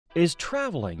Is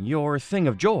traveling your thing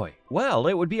of joy? Well,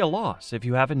 it would be a loss if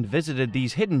you haven't visited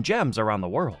these hidden gems around the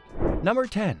world. Number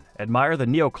 10. Admire the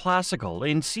neoclassical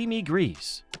in Symi,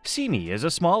 Greece. Symi is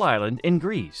a small island in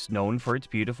Greece known for its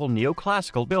beautiful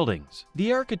neoclassical buildings.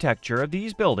 The architecture of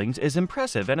these buildings is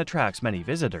impressive and attracts many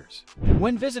visitors.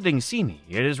 When visiting Symi,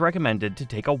 it is recommended to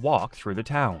take a walk through the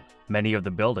town. Many of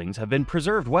the buildings have been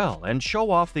preserved well and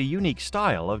show off the unique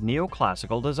style of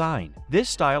neoclassical design. This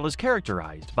style is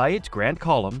characterized by its grand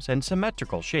columns and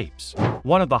symmetrical shapes.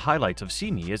 One of the highlights of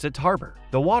Symi is its harbor.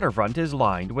 The waterfront is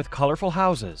lined with colorful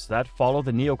houses that follow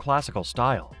the neoclassical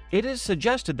style. It is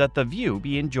suggested that the view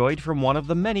be enjoyed from one of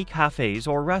the many cafes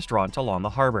or restaurants along the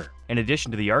harbor. In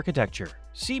addition to the architecture,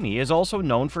 Symi is also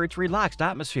known for its relaxed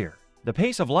atmosphere. The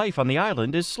pace of life on the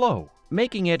island is slow,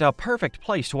 making it a perfect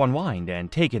place to unwind and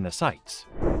take in the sights.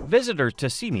 Visitors to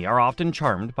Symi are often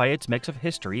charmed by its mix of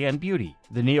history and beauty.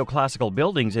 The neoclassical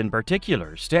buildings in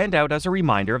particular stand out as a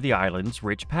reminder of the island's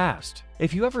rich past.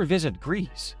 If you ever visit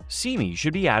Greece, Symi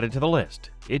should be added to the list.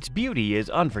 Its beauty is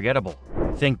unforgettable.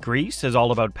 Think Greece is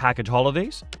all about package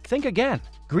holidays? Think again.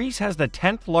 Greece has the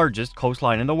 10th largest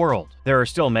coastline in the world. There are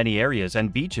still many areas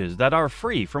and beaches that are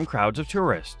free from crowds of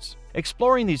tourists.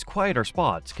 Exploring these quieter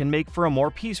spots can make for a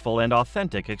more peaceful and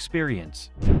authentic experience.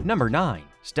 Number 9.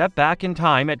 Step back in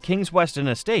time at King's Weston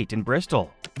Estate in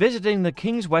Bristol. Visiting the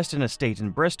King's Weston Estate in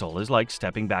Bristol is like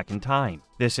stepping back in time.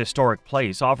 This historic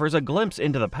place offers a glimpse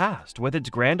into the past with its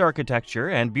grand architecture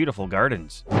and beautiful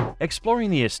gardens. Exploring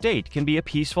the estate can be a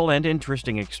peaceful and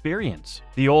interesting experience.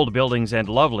 The old buildings and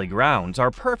lovely grounds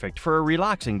are perfect for a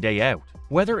relaxing day out.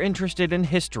 Whether interested in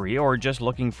history or just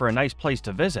looking for a nice place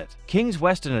to visit, King's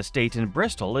Weston Estate in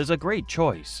Bristol is a great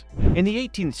choice. In the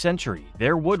 18th century,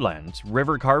 their woodlands,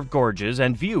 river-carved gorges,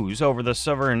 and views over the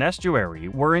Severn estuary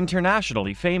were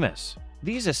internationally famous.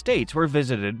 These estates were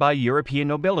visited by European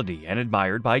nobility and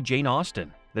admired by Jane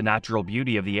Austen. The natural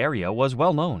beauty of the area was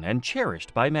well known and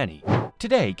cherished by many.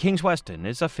 Today, King's Weston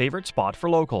is a favorite spot for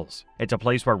locals. It's a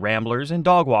place where ramblers and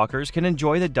dog walkers can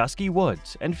enjoy the dusky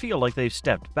woods and feel like they've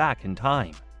stepped back in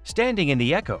time. Standing in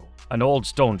the Echo, an old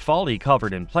stone folly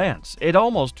covered in plants, it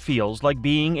almost feels like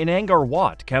being in Angkor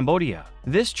Wat, Cambodia.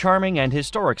 This charming and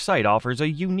historic site offers a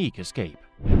unique escape.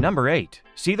 Number 8.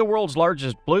 See the world's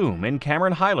largest bloom in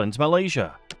Cameron Highlands,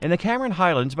 Malaysia. In the Cameron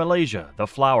Highlands, Malaysia, the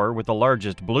flower with the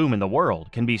largest bloom in the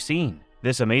world can be seen.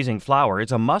 This amazing flower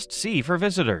is a must-see for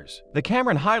visitors. The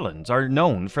Cameron Highlands are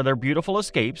known for their beautiful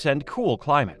escapes and cool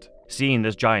climate. Seeing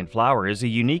this giant flower is a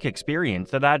unique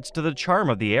experience that adds to the charm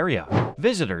of the area.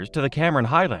 Visitors to the Cameron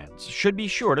Highlands should be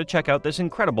sure to check out this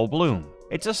incredible bloom.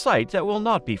 It's a sight that will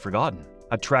not be forgotten.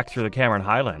 A trek through the Cameron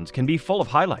Highlands can be full of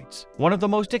highlights. One of the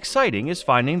most exciting is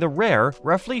finding the rare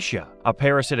Rafflesia, a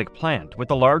parasitic plant with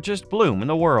the largest bloom in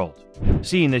the world.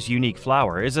 Seeing this unique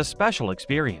flower is a special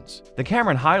experience. The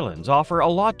Cameron Highlands offer a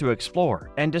lot to explore,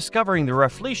 and discovering the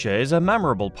Rafflesia is a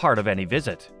memorable part of any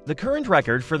visit. The current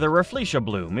record for the Rafflesia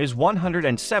bloom is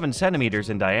 107 centimeters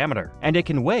in diameter, and it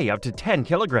can weigh up to 10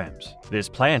 kilograms. This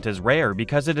plant is rare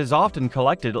because it is often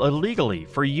collected illegally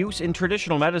for use in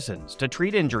traditional medicines to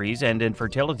treat injuries and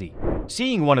infertility.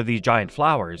 Seeing one of these giant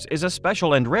flowers is a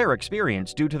special and rare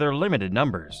experience due to their limited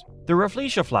numbers. The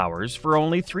Rafflesia flowers for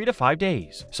only 3 to 5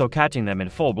 days, so catching them in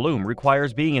full bloom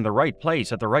requires being in the right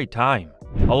place at the right time.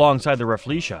 Alongside the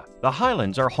Rafflesia, the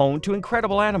highlands are home to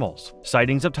incredible animals.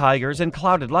 Sightings of tigers and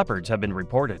clouded leopards have been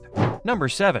reported. Number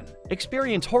 7.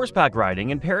 Experience horseback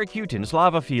riding in Paricutin's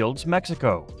lava fields,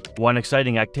 Mexico. One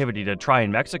exciting activity to try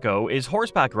in Mexico is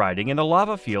horseback riding in the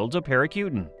lava fields of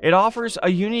Paricutin. It offers a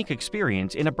unique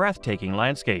experience in a breathtaking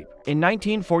landscape. In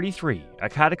 1943, a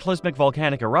cataclysmic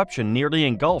volcanic eruption nearly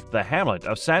engulfed the hamlet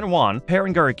of San Juan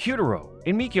Paringaricutero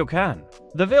in Michoacan.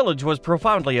 The village was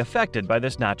profoundly affected by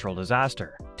this natural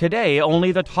disaster. Today,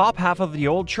 only the top half of the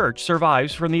old church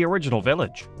survives from the original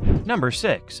village. Number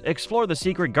 6. Explore the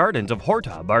secret gardens of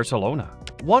Horta, Barcelona.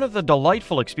 One of the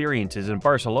delightful experiences in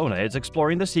Barcelona is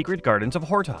exploring the secret gardens of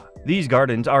Horta. These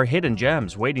gardens are hidden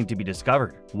gems waiting to be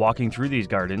discovered. Walking through these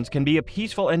gardens can be a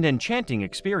peaceful and enchanting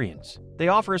experience. They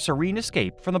offer a serene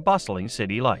escape from the bustling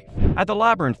city life. At the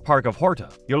Labyrinth Park of Horta,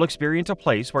 you'll experience a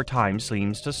place where time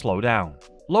seems to slow down.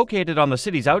 Located on the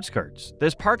city's outskirts,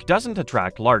 this park doesn't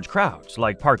attract large crowds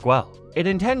like Park Güell. It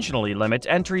intentionally limits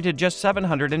entry to just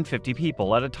 750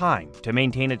 people at a time to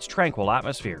maintain its tranquil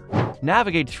atmosphere.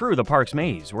 Navigate through the park's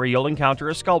maze, where you'll encounter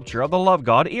a sculpture of the love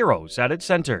god Eros at its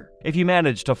center. If you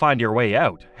manage to find your way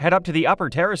out, head up to the upper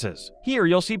terraces. Here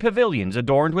you'll see pavilions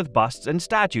adorned with busts and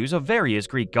statues of various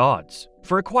Greek gods.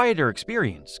 For a quieter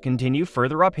experience, continue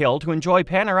further uphill to enjoy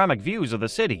panoramic views of the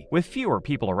city with fewer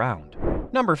people around.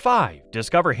 Number 5.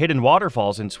 Discover hidden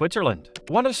waterfalls in Switzerland.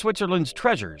 One of Switzerland's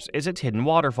treasures is its hidden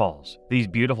waterfalls. These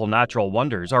beautiful natural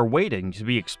wonders are waiting to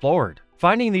be explored.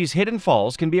 Finding these hidden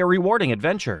falls can be a rewarding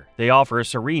adventure. They offer a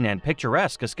serene and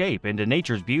picturesque escape into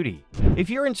nature's beauty. If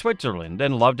you're in Switzerland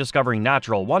and love discovering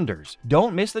natural wonders,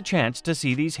 don't miss the chance to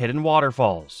see these hidden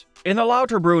waterfalls. In the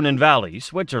Lauterbrunnen Valley,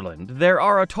 Switzerland, there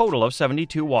are a total of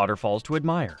 72 waterfalls to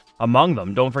admire. Among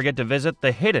them, don't forget to visit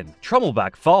the hidden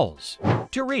Trummelbach Falls.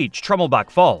 To reach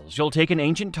Trummelbach Falls, you'll take an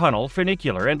ancient tunnel,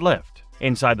 funicular, and lift.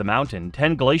 Inside the mountain,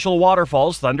 10 glacial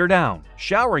waterfalls thunder down,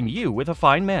 showering you with a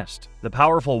fine mist. The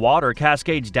powerful water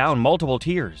cascades down multiple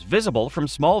tiers, visible from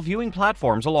small viewing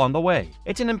platforms along the way.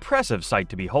 It's an impressive sight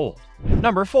to behold.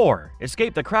 Number 4.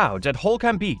 Escape the crowds at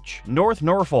Holcombe Beach, North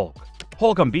Norfolk.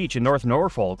 Holcombe Beach in North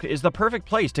Norfolk is the perfect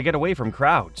place to get away from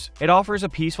crowds. It offers a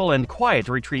peaceful and quiet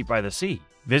retreat by the sea.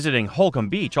 Visiting Holcombe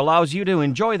Beach allows you to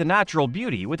enjoy the natural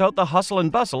beauty without the hustle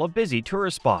and bustle of busy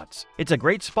tourist spots. It's a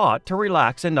great spot to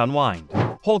relax and unwind.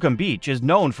 Holcombe Beach is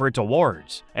known for its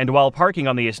awards, and while parking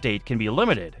on the estate can be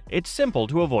limited, it's simple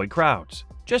to avoid crowds.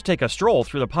 Just take a stroll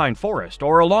through the pine forest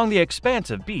or along the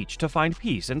expansive beach to find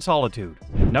peace and solitude.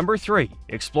 Number 3.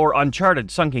 Explore uncharted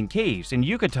sunken caves in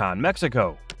Yucatan,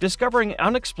 Mexico. Discovering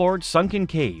unexplored sunken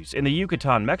caves in the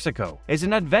Yucatan, Mexico is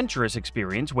an adventurous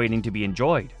experience waiting to be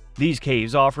enjoyed. These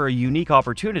caves offer a unique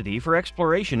opportunity for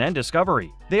exploration and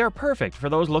discovery. They are perfect for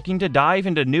those looking to dive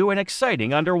into new and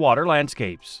exciting underwater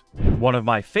landscapes. One of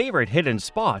my favorite hidden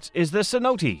spots is the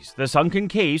cenotes, the sunken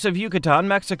caves of Yucatan,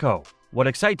 Mexico. What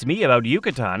excites me about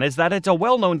Yucatan is that it's a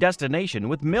well-known destination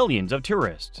with millions of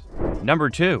tourists. Number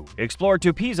 2. Explore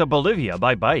Tupiza, Bolivia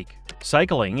by bike.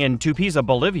 Cycling in Tupiza,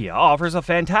 Bolivia offers a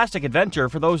fantastic adventure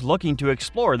for those looking to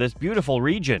explore this beautiful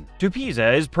region.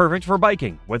 Tupiza is perfect for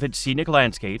biking, with its scenic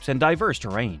landscapes and diverse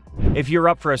terrain. If you're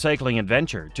up for a cycling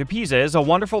adventure, Tupiza is a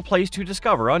wonderful place to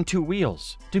discover on 2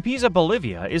 wheels. Tupiza,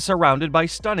 Bolivia is surrounded by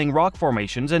stunning rock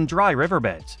formations and dry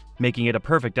riverbeds, making it a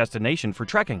perfect destination for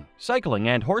trekking, cycling,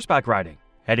 and horseback riding.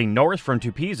 Heading north from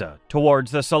Tupiza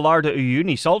towards the Salar de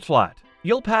Uyuni salt flat,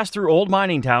 you'll pass through old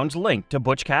mining towns linked to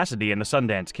Butch Cassidy and the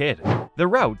Sundance Kid. The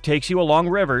route takes you along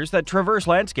rivers that traverse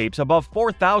landscapes above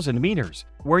 4,000 meters,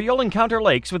 where you'll encounter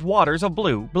lakes with waters of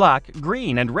blue, black,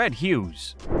 green, and red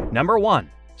hues. Number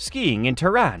 1. Skiing in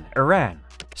Tehran, Iran.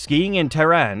 Skiing in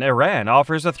Tehran, Iran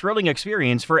offers a thrilling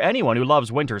experience for anyone who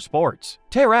loves winter sports.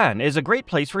 Tehran is a great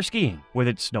place for skiing, with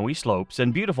its snowy slopes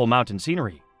and beautiful mountain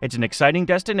scenery. It's an exciting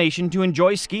destination to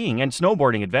enjoy skiing and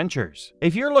snowboarding adventures.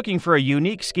 If you're looking for a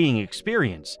unique skiing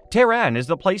experience, Tehran is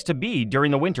the place to be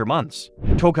during the winter months.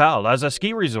 Tokal is a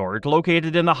ski resort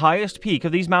located in the highest peak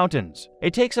of these mountains.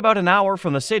 It takes about an hour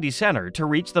from the city center to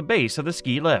reach the base of the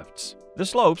ski lifts. The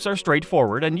slopes are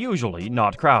straightforward and usually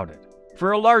not crowded.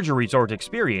 For a larger resort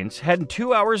experience, head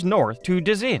 2 hours north to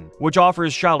Dzin, which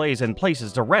offers chalets and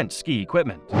places to rent ski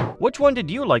equipment. Which one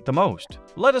did you like the most?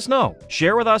 Let us know.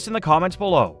 Share with us in the comments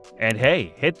below. And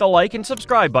hey, hit the like and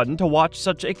subscribe button to watch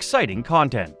such exciting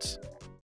content.